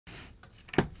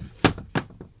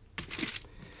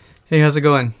Hey, how's it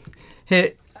going?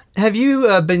 Hey, have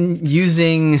you been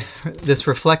using this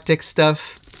Reflectix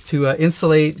stuff to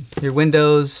insulate your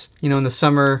windows, you know, in the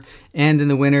summer and in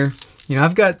the winter? You know,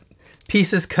 I've got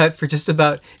pieces cut for just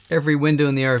about every window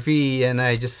in the RV, and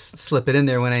I just slip it in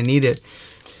there when I need it.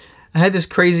 I had this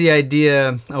crazy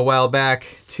idea a while back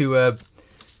to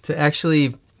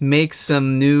actually make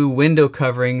some new window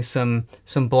coverings, some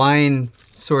blind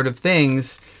sort of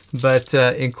things, but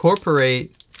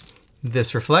incorporate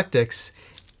this Reflectix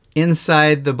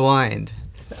inside the blind.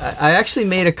 I actually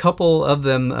made a couple of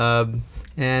them,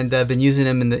 and I've been using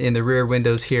them in the rear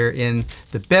windows here in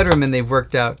the bedroom, and they've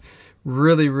worked out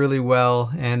really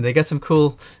well, and they got some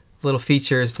cool little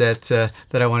features that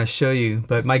I want to show you.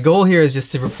 But my goal here is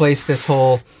just to replace this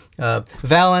whole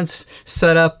valance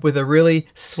setup with a really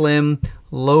slim,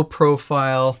 low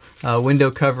profile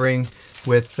window covering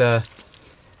with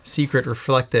secret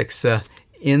Reflectix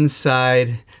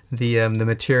inside the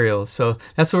material. So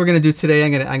that's what we're gonna do today.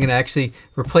 I'm gonna actually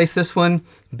replace this one,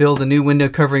 build a new window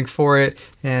covering for it,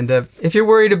 and if you're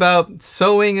worried about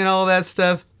sewing and all that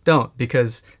stuff, don't,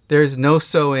 because there's no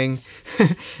sewing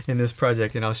in this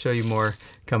project, and I'll show you more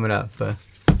coming up.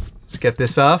 Let's get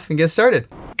this off and get started.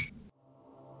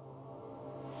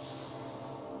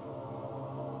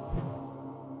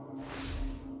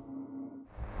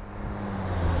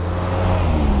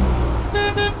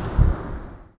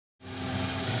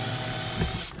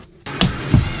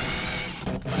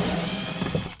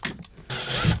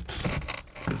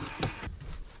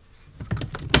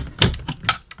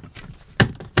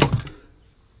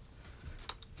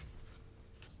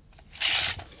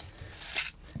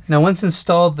 Now, once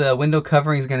installed, the window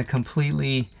covering is going to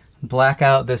completely black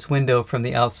out this window from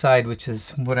the outside, which is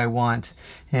what I want.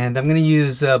 And I'm going to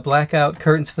use blackout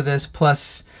curtains for this,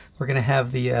 plus we're going to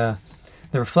have the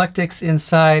Reflectix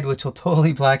inside, which will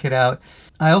totally black it out.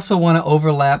 I also want to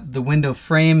overlap the window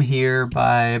frame here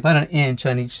by about 1 inch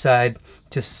on each side,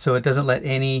 just so it doesn't let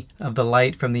any of the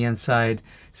light from the inside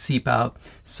seep out.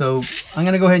 So I'm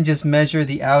going to go ahead and just measure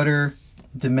the outer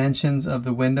dimensions of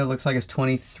the window. Looks like it's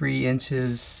 23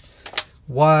 inches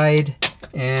wide,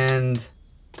 and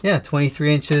yeah,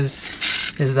 23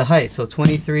 inches is the height, so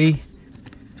 23.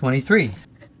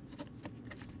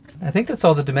 I think that's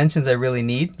all the dimensions I really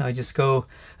need. Now I just go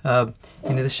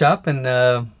into the shop, and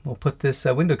we'll put this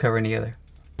window covering together.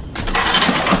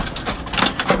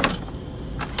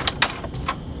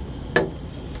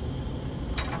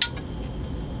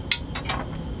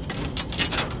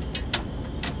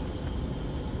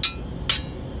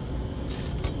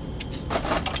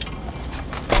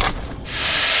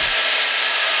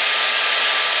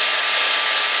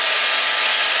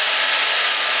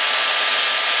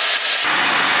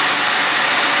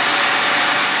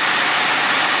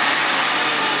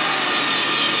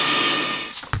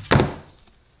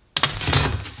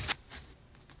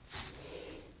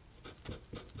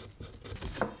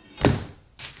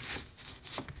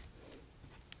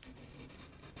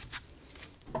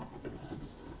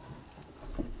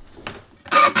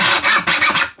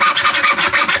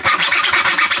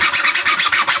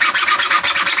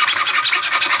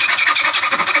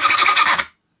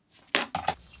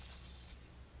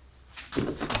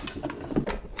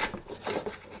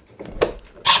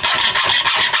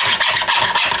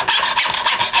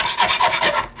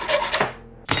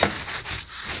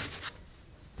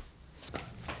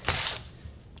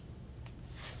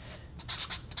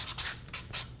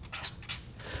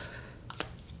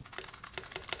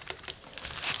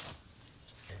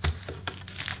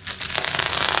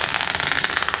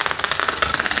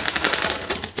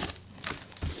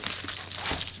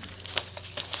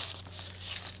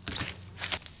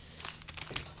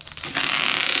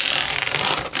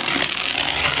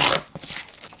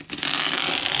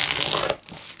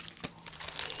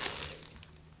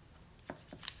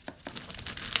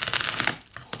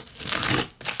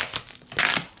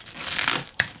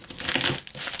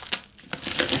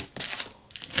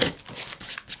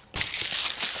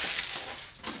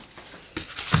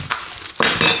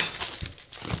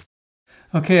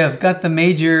 Okay, I've got the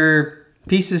major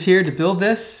pieces here to build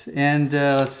this, and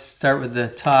let's start with the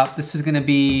top. This is going to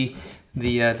be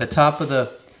the top of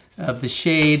the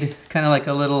shade, kind of like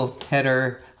a little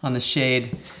header on the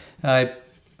shade. I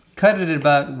cut it at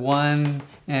about 1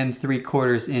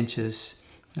 3/4 inches.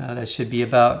 That should be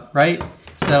about right.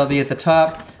 So that'll be at the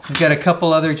top. I've got a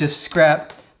couple other just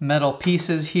scrap metal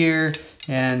pieces here,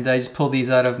 and I just pulled these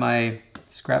out of my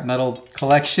scrap metal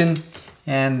collection.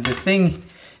 And the thing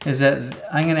is that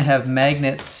I'm going to have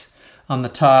magnets on the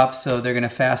top, so they're going to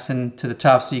fasten to the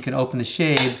top so you can open the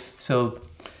shade. So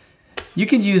You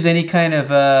can use any kind of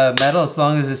metal as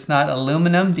long as it's not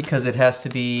aluminum, because it has to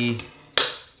be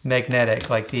magnetic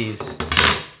like these.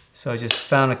 So I just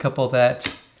found a couple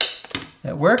that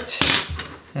worked,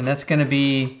 and that's going to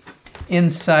be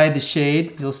inside the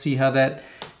shade. You'll see how that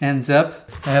ends up.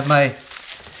 I have my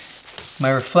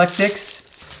Reflectix.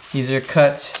 These are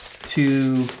cut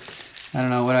to, I don't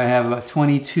know what I have, about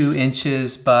 22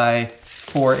 inches by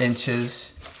 4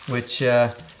 inches, which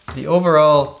the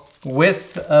overall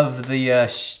width of the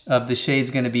shade is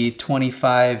going to be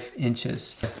 25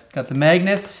 inches. Got the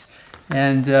magnets,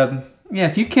 and yeah,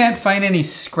 if you can't find any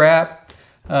scrap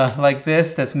like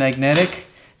this that's magnetic,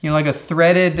 you know, like a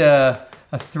threaded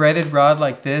rod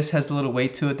like this has a little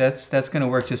weight to it, that's going to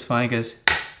work just fine, because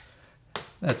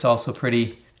that's also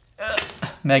pretty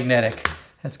magnetic.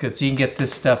 That's good. So you can get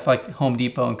this stuff like Home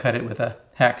Depot and cut it with a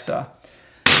hacksaw.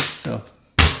 So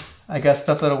I got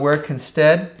stuff that'll work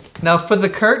instead. Now for the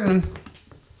curtain,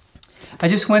 I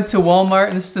just went to Walmart,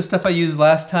 and this is the stuff I used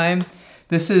last time.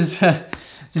 This is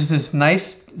just this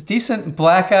nice, decent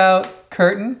blackout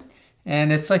curtain,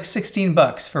 and it's like 16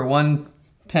 bucks for one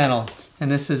panel.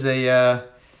 And this is a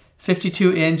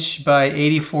 52 inch by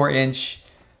 84 inch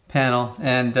panel,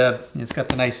 and it's got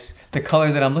the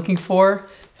color that I'm looking for.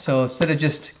 So instead of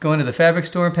just going to the fabric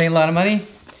store and paying a lot of money,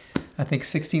 I think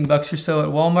 16 bucks or so at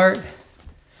Walmart,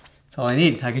 that's all I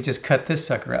need. I could just cut this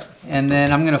sucker up. And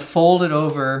then I'm gonna fold it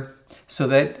over so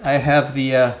that I have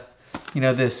the, you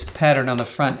know, this pattern on the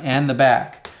front and the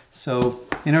back. So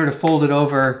in order to fold it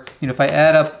over, you know, if I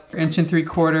add up 1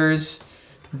 3/4,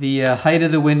 the height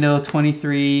of the window,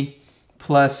 23,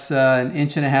 plus 1.5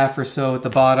 inches or so at the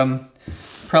bottom,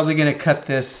 probably gonna cut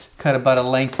about a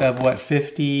length of what,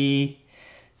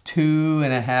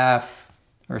 52.5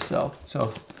 or so.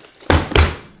 So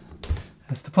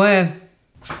that's the plan.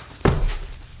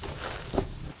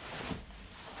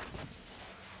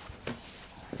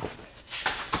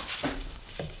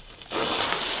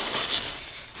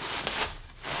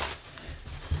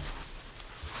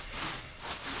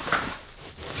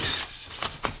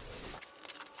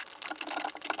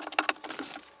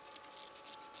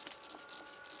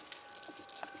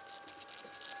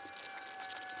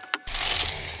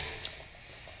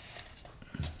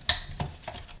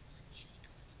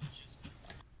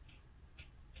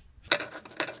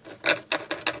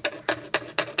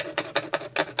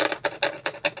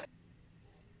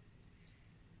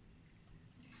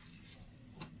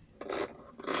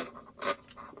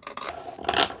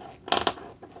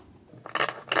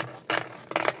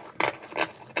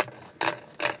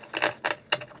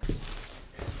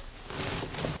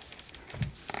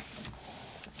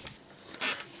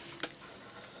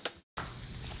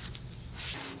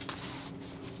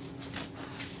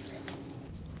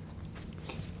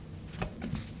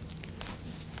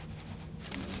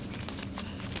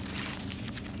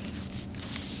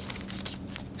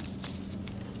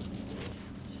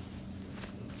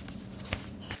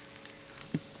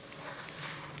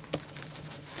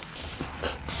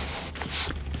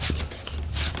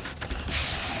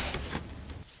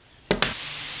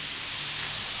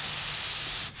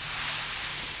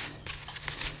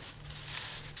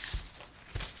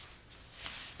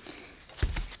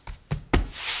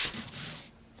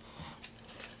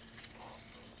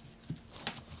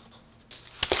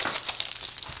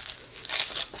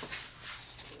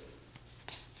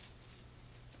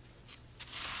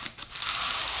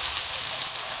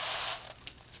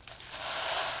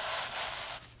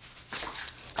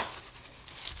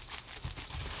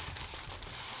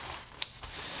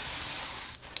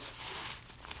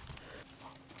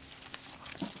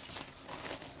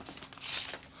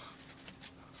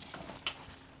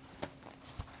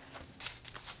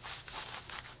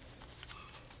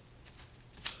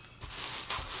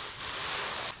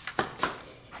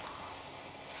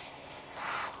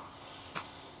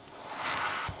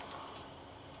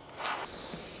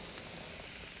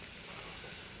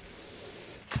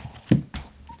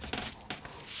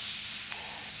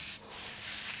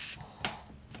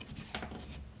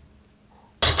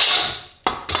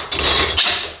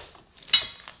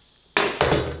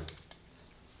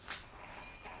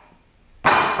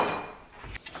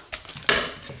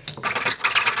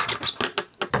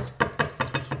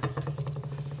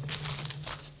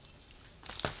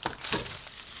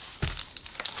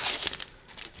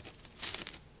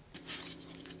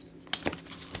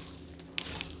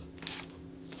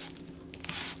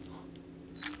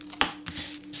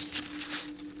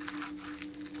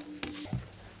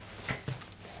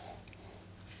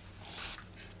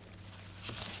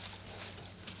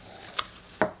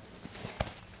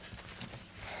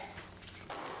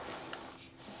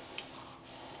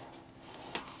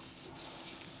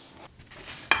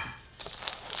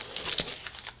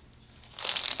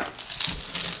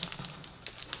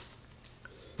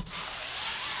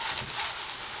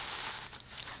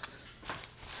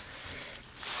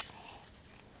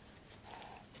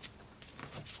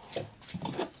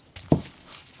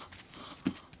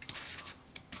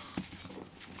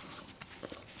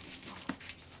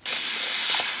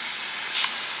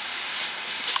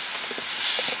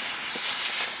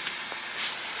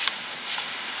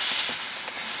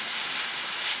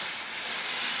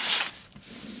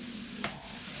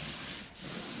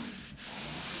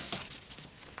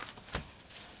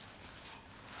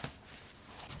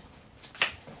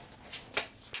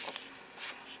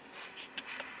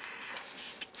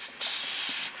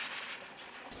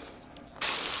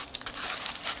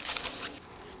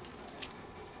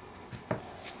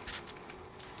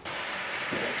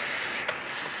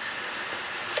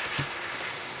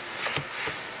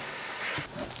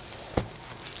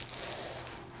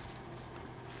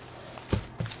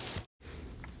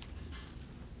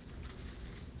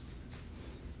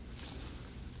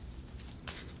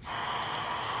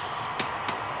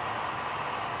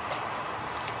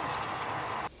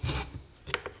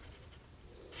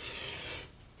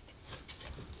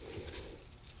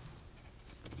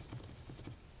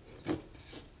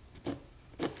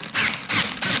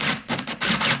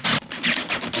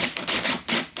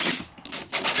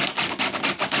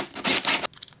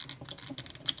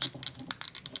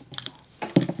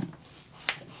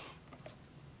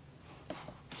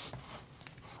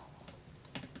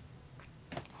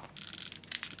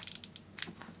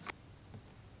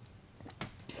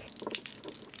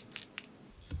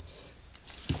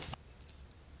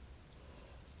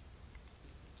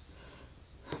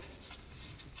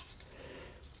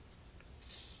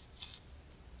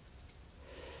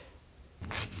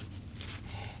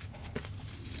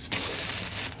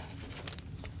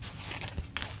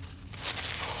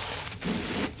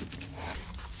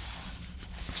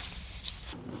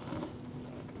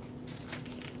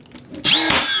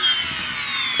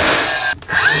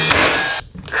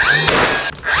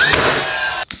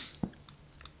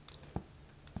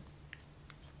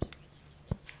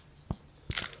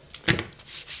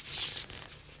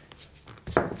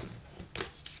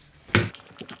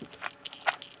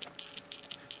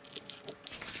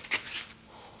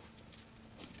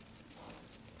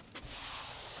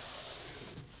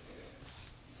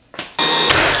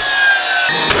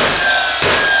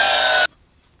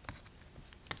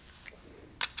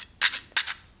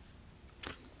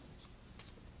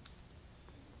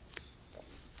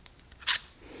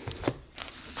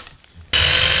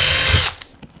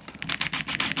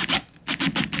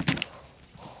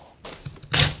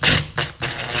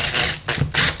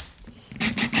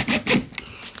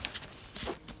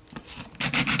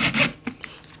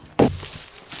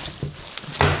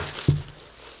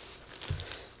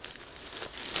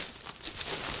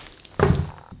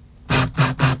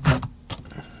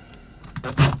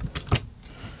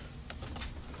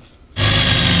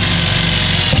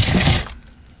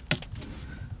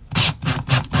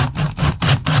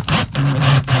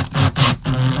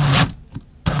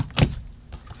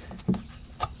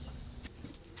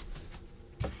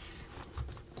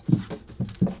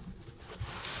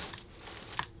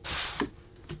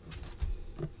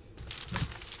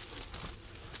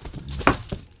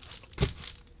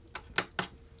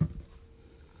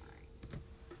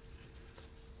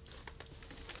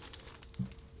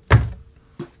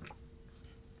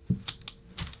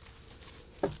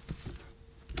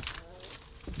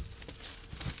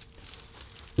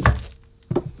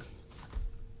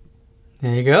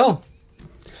 There you go.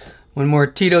 One more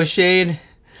TITO shade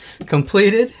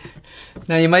completed.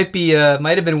 Now you might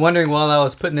have been wondering while I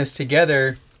was putting this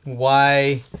together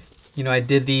why, you know, I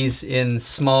did these in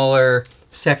smaller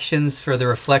sections for the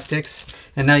Reflectix,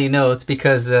 and now you know it's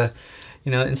because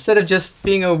you know, instead of just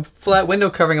being a flat window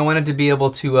covering, I wanted to be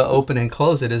able to open and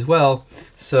close it as well.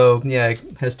 So yeah, it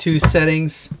has two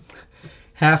settings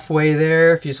halfway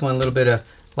there if you just want a little bit of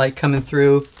light coming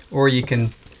through, or you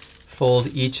can fold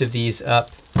each of these up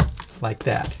like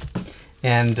that.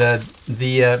 And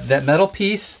that metal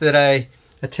piece that I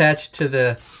attached to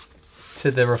the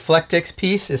Reflectix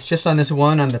piece, it's just on this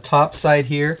one on the top side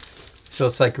here. So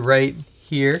it's like right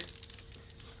here.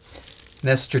 And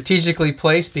that's strategically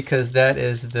placed because that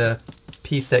is the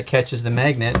piece that catches the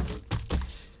magnet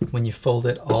when you fold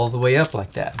it all the way up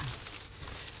like that.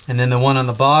 And then the one on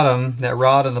the bottom, that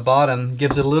rod on the bottom,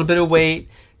 gives it a little bit of weight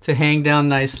to hang down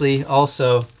nicely.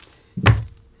 Also,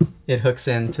 it hooks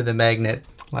into the magnet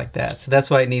like that. So that's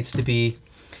why it needs to be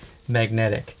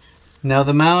magnetic. Now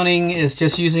the mounting is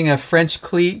just using a French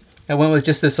cleat. I went with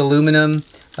just this aluminum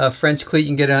French cleat. You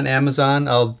can get it on Amazon.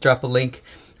 I'll drop a link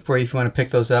for you if you want to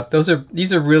pick those up.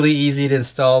 These are really easy to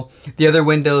install. The other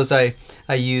windows I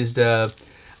used a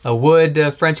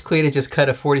wood French cleat. I just cut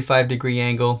a 45-degree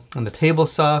angle on the table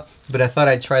saw, but I thought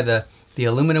I'd try the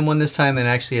aluminum one this time, and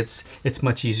actually it's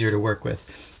much easier to work with.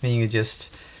 And you can just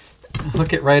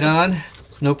hook it right on,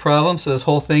 no problem. So this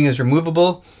whole thing is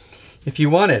removable if you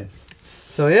wanted.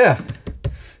 So yeah,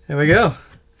 there we go.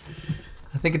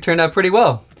 I think it turned out pretty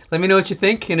well. Let me know what you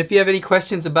think, and if you have any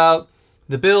questions about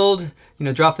the build, you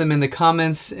know, drop them in the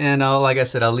comments, and like I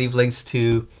said, I'll leave links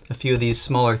to a few of these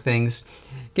smaller things.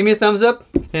 Give me a thumbs up,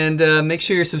 and make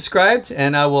sure you're subscribed,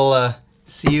 and I will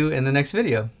see you in the next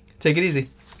video. Take it easy.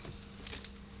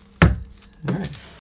 All right.